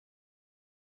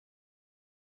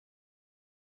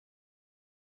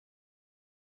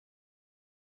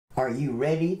Are you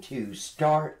ready to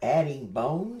start adding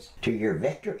bones to your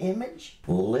vector image?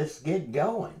 Let's get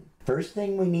going. First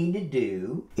thing we need to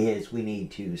do is we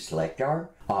need to select our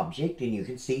object, and you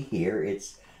can see here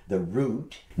it's the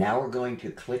root. Now we're going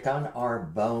to click on our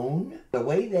bone. The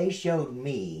way they showed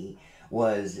me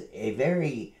was a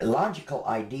very logical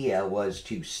idea, was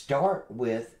to start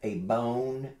with a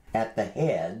bone at the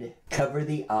head, cover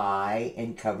the eye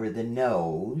and cover the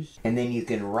nose, and then you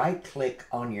can right click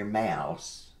on your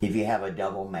mouse if you have a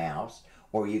double mouse,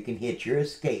 or you can hit your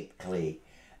escape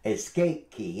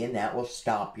key, and that will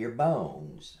stop your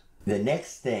bones. The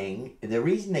next thing, the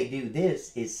reason they do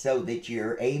this is so that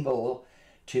you're able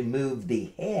to move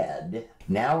the head.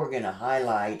 Now we're going to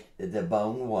highlight the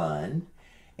bone 1,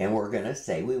 and we're going to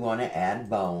say we want to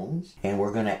add bones, and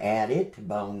we're going to add it to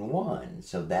bone 1.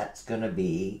 So that's going to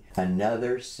be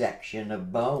another section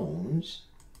of bones.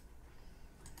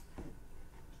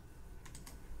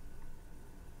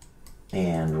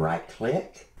 And right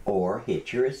click or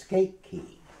hit your escape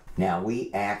key. Now we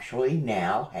actually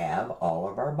now have all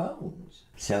of our bones.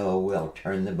 So we'll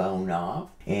turn the bone off,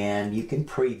 and you can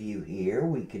preview here.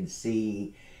 We can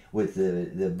see with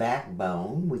the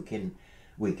backbone, we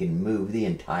can move the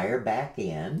entire back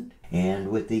end,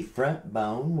 and with the front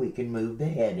bone we can move the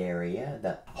head area,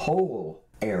 the whole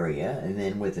area, and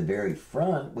then with the very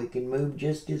front we can move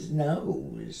just his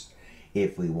nose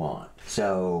if we want.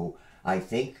 So I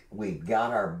think we've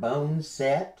got our bones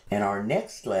set. In our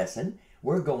next lesson,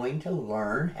 we're going to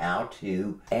learn how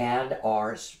to add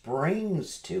our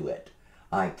springs to it.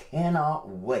 I cannot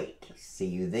wait. See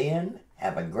you then.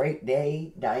 Have a great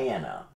day, Diana.